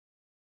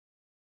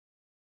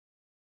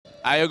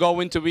Are you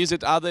going to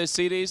visit other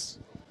cities?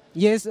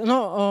 Yes,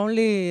 no,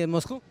 only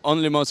Moscow.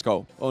 Only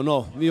Moscow. Oh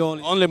no, we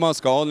Only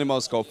Moscow, only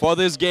Moscow. For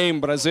this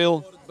game,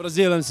 Brazil.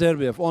 Brazil and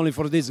Serbia, only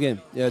for this game,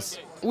 yes.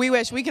 We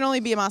wish we can only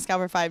be in Moscow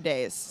for 5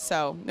 days,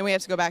 so then we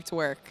have to go back to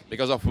work.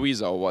 Because of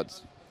visa or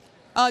what?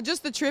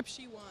 Just the trip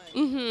she won.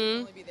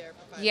 Only be there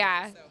for 5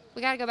 Yeah, days, so.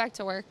 we gotta go back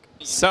to work.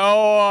 So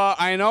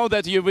I know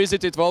that you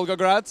visited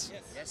Volgograd.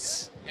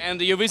 Yes. And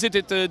you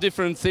visited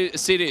different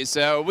cities.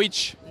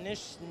 Which?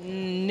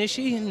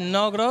 Nishi,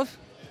 Novgorod.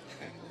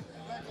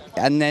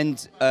 And then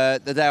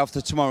the day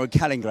after tomorrow,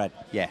 Kaliningrad.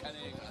 Yeah.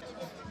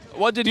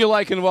 What did you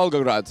like in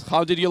Volgograd?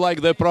 How did you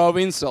like the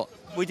provincial?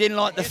 We didn't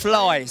like the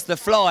flies. The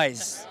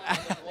flies.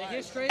 The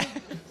history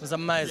was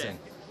amazing.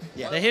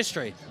 Yeah. The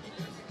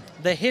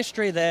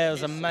history there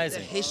was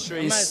amazing.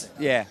 Histories.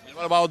 Yeah. And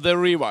what about the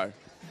river?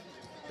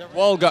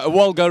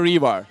 Volga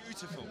River.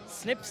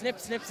 Snip, snip,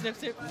 snip, snip,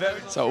 snip.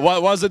 So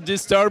what was it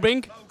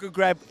disturbing?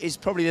 Volgograd is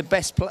probably the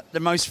best, the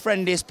most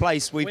friendliest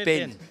place we've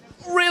been.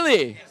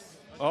 Really?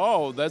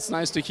 Oh, that's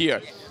nice to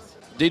hear.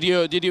 Did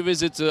you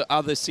visit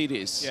other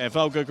cities? Yeah,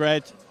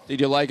 Volgograd. Did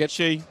you like it?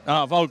 Nishi.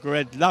 Oh,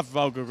 Volgograd. Love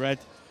Volgograd.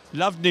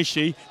 Love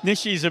Nishi.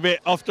 Nishi's a bit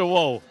off the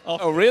wall.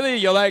 Oh, really?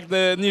 You like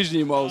the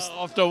Nizhny most?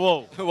 Off the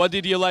wall. What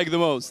did you like the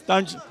most?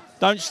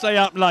 Don't stay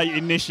up late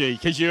in Nishi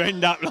because you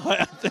end up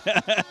like.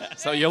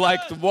 So you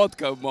liked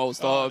vodka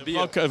most, or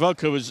beer?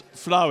 Vodka was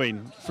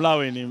flowing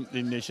in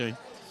Nishi.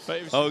 But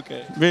it was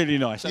Okay. really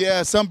nice.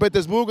 Yeah, St.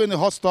 Petersburg and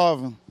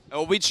Rostov.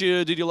 Which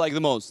did you like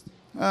the most?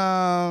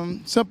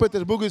 St.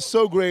 Petersburg is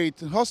so great.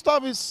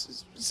 Rostov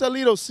is a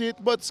little city,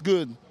 but it's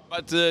good.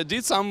 But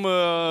did some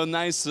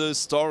nice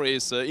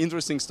stories,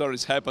 interesting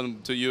stories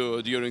happen to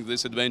you during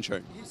this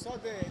adventure? He saw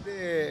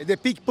the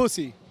pink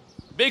pussy.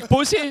 Big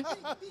pussy?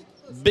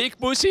 Big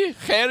pussy?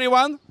 Hairy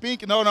one?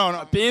 Pink? No.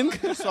 Pink?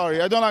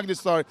 Sorry, I don't like this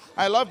story.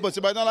 I love pussy,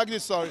 but I don't like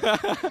this story.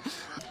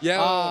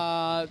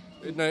 Yeah,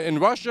 in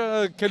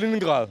Russia,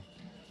 Kaliningrad.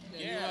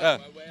 Yeah,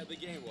 where the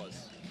game was.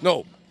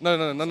 No.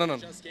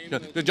 Just came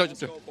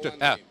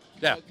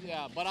Yeah.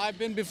 Yeah, but I've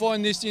been before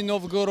in Nizhny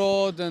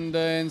Novgorod and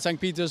in St.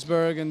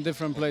 Petersburg and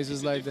different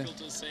places like that.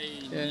 To say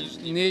Yeah,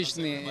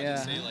 Nizhny, yeah.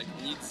 say like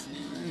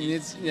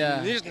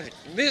Yeah.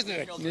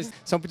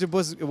 St.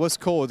 Petersburg was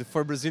cold.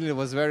 For Brazilian, it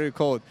was very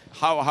cold.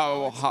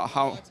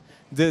 How?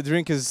 The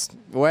drink is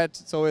wet,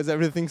 so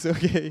everything's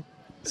okay.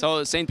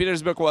 So St.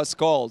 Petersburg was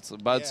cold,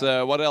 but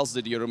what else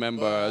did you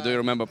remember? Do you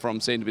remember from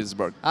St.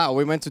 Petersburg?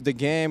 We went to the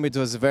game. It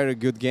was a very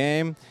good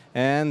game.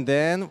 And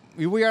then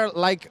we are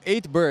like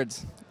 8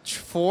 birds.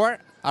 4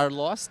 are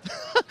lost.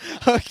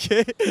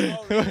 Okay.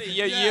 Oh,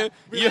 really?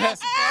 You have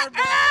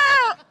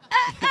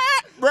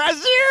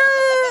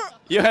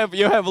Brazil.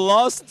 You have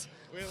lost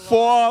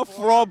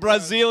four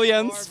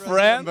Brazilians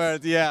friends.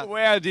 But yeah.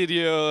 Where did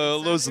you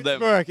lose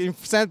them? In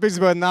St.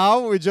 Petersburg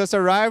now. We just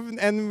arrived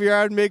and we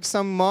are making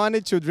some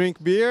money to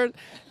drink beer.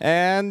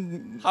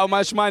 And How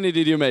much money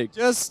did you make?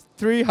 just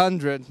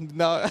 300.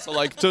 No. So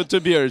like two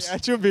beers. Yeah,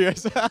 2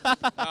 beers.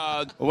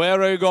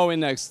 Where are you going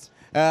next?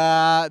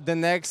 The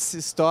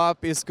next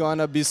stop is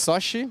gonna be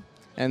Sochi,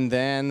 and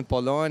then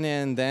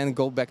Polonia, and then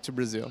go back to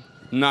Brazil.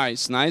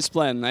 Nice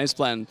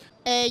plan.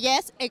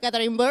 Yes,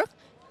 Ekaterinburg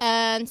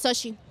and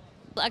Sochi.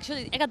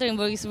 Actually,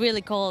 Ekaterinburg is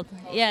really cold.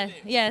 Yeah,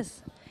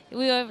 yes.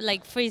 We were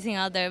like freezing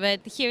out there, but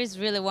here is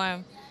really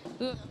warm.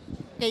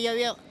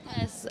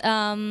 Yes,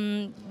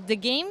 the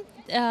game,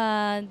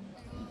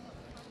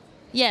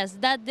 yes,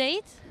 that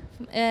date,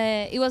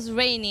 it was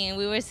raining.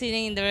 We were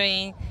sitting in the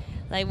rain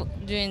like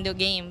during the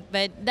game,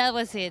 but that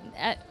was it.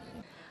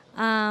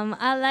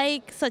 I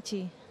like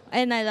Sochi,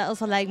 and I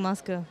also like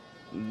Moscow.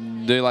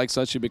 Do you like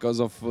Sochi because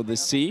of the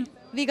sea?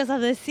 Because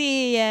of the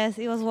sea, yes,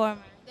 it was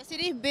warmer. The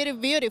city is very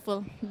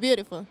beautiful,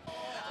 beautiful.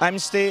 I'm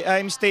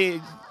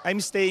staying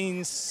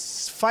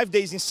 5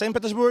 days in St.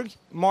 Petersburg,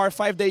 more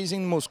 5 days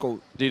in Moscow.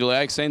 Did you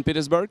like St.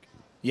 Petersburg?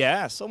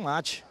 Yeah, so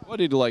much. What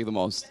did you like the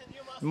most?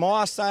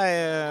 Most,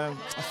 I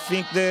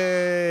think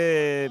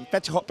the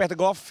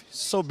Petrograd is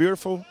so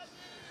beautiful.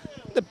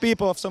 The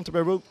people of St.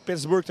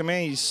 Petersburg to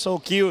me is so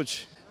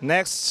cute.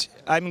 Next,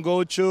 I'm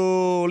going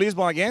to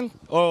Lisbon again,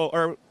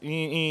 or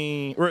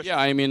in Yeah,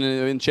 I mean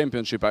in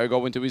championship. Are you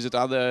going to visit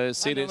other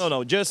cities?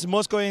 No, just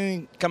Moscow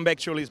and come back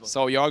to Lisbon.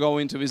 So you are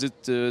going to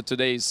visit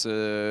today's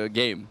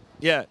game?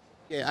 Yeah.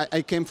 Yeah,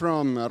 I came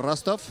from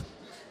Rostov,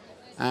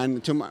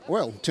 and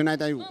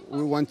tonight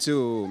we went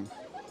to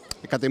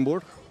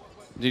Ekaterinburg.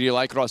 Did you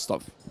like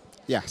Rostov?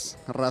 Yes,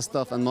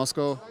 Rostov and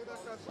Moscow,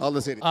 all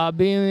the cities. I've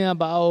been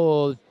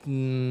about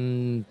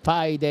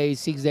 5 days,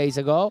 6 days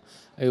ago.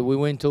 We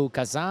went to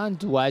Kazan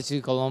to watch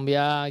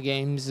Colombia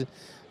games.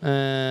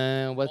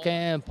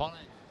 Poland.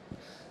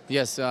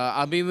 Yes,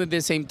 I've been with the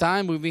same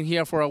time. We've been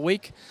here for a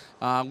week.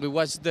 We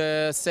watched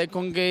the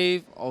second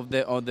game of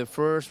the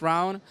first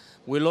round.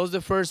 We lost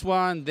the first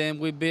one, then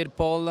we beat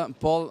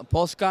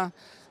Polska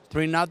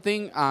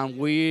 3-0, and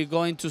we're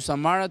going to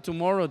Samara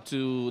tomorrow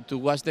to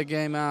watch the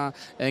game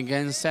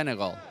against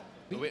Senegal.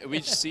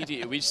 Which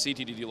city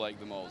did you like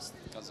the most?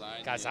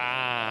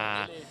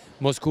 Kazan,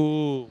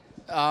 Moscow.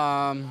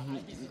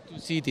 Two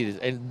cities,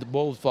 and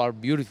both are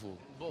beautiful.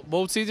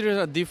 Both cities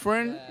are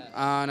different,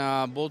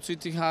 and both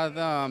cities have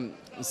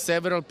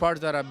several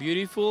parts that are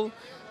beautiful.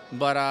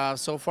 But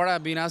so far,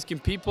 I've been asking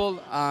people,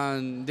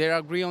 and they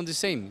agree on the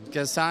same.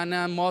 Kazan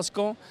and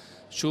Moscow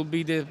should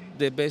be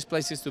the best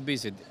places to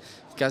visit.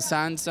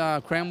 Kazan's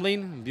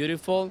Kremlin,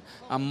 beautiful,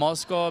 and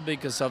Moscow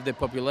because of the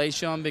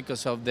population,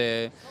 because of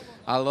a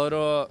lot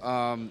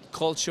of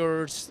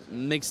cultures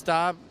mixed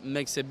up,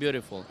 makes it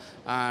beautiful.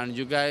 And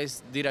you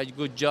guys did a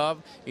good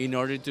job in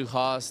order to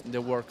host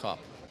the World Cup.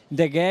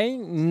 The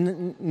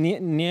game,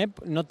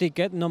 no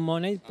ticket, no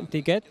money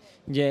ticket,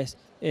 yes.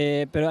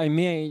 But I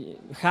mean,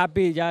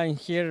 happy yeah,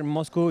 here in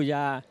Moscow,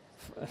 yeah,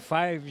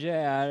 5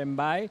 years and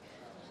by.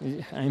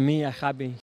 I mean, happy